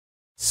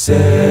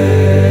Savior,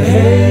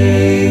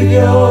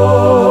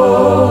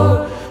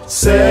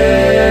 Savior,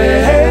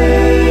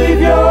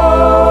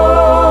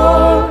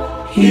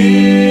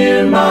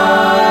 hear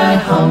my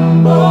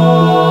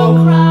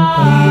humble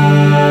cry,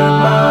 hear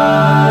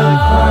my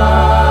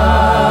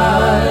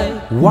cry.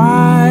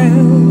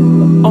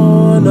 While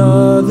on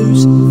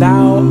others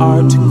thou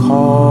art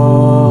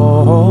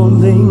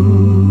calling,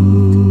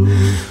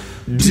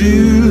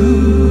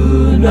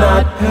 do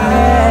not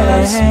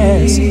pass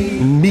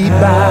me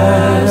by.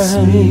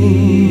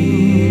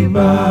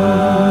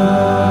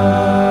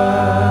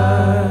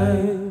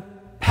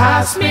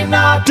 Pass me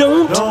not,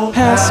 don't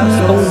pass me,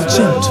 oh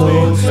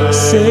gentle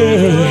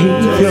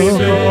Savior.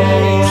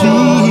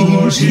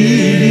 Please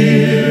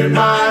hear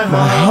my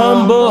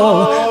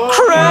humble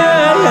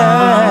cry.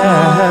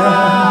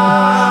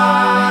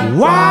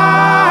 While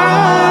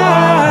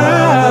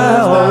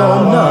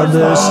on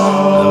others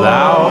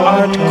thou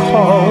art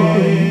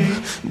calling,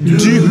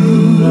 do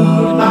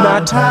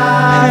not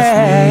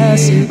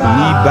pass me by.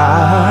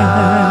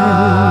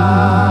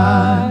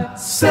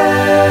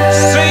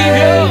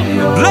 Savior,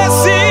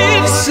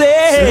 blessed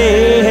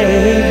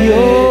Savior,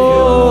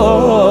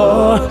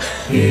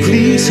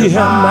 please hear my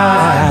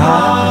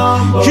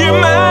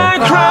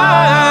cry.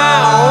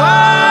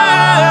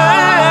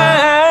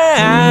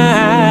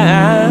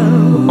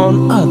 On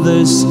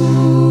others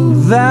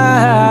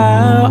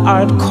thou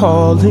art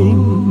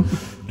calling,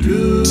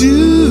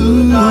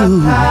 do not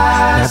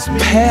pass me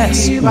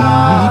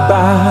by.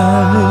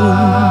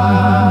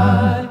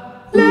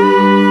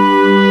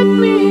 Let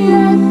me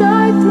at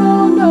thy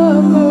throne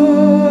of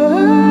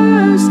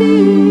mercy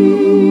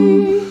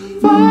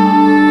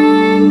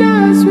find a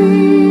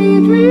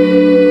sweet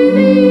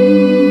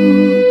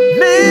relief.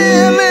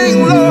 Kneeling,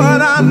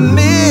 Lord, I'm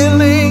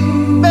kneeling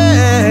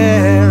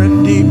there in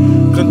deep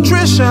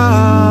contrition.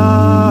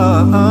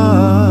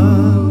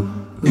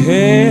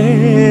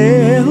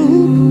 Help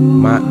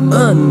my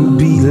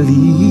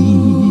unbelief,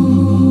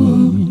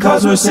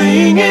 'cause we're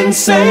singing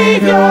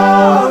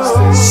Savior,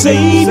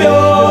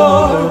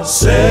 Savior,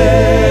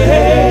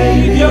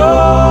 Savior,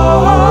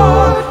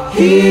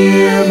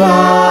 hear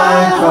my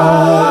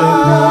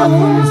heart,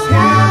 hear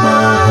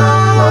my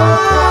humble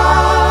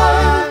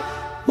cry.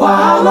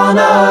 While on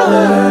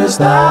others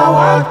thou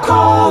art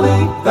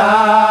calling,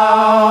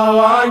 thou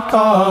art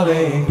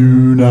calling,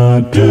 do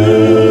not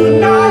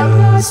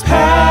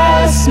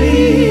pass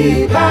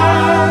me by.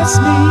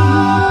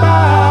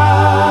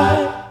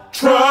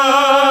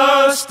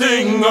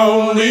 Trusting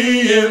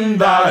only in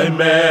thy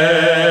merit,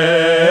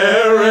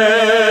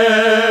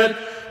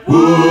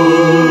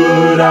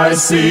 would I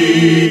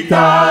seek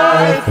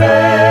thy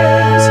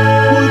face,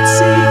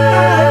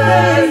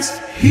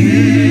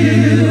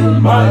 heal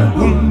my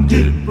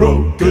wounded,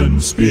 broken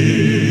spirit.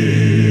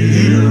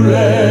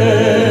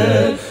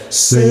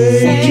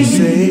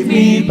 Save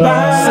me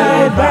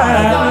by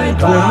thy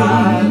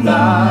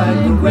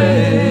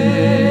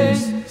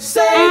grace.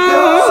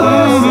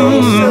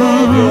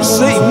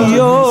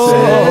 Savior,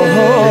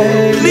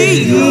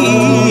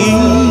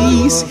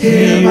 please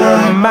hear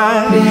my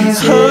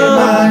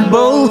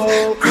humble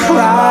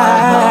cry.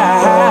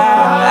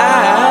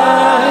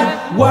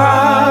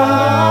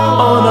 While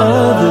on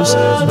others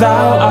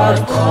thou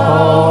art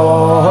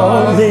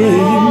calling,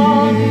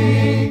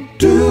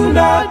 do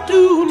not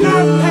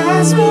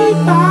pass me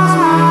by.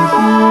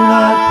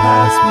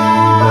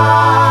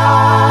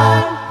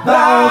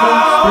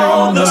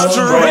 Thou the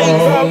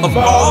strength of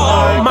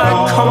all my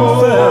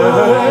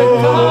comfort,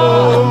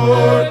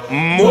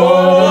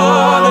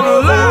 more than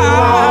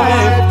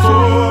life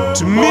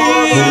to me.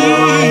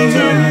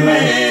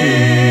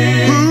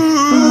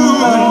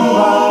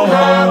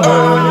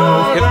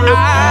 If I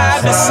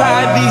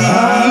beside thee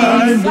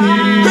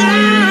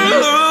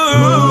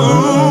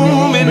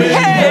in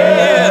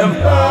heaven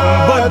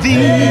but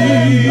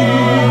thee,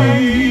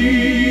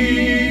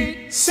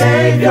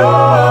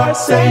 Savior,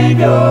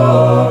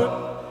 Savior,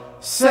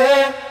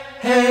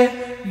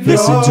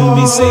 listen to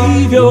me,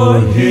 Savior,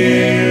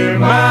 hear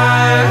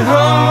my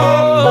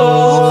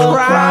humble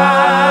cry.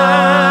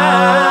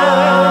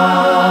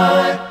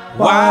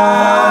 While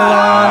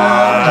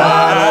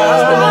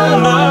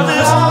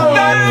others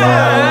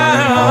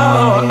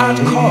thou art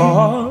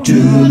called, do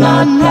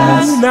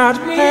not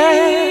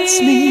pass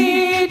me.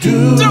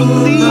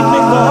 Don't leave me,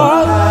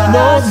 Lord.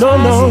 No.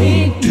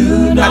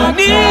 I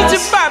need you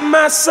by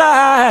my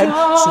side,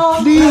 so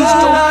please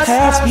don't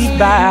pass me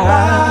by.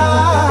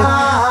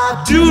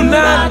 Do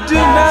not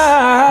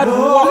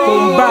walk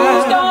on by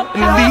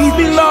and leave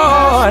me,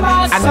 Lord. I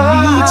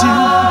need you.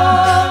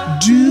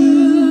 Do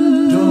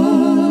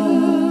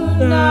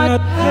not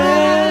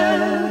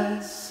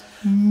pass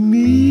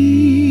me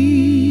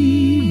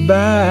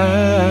by.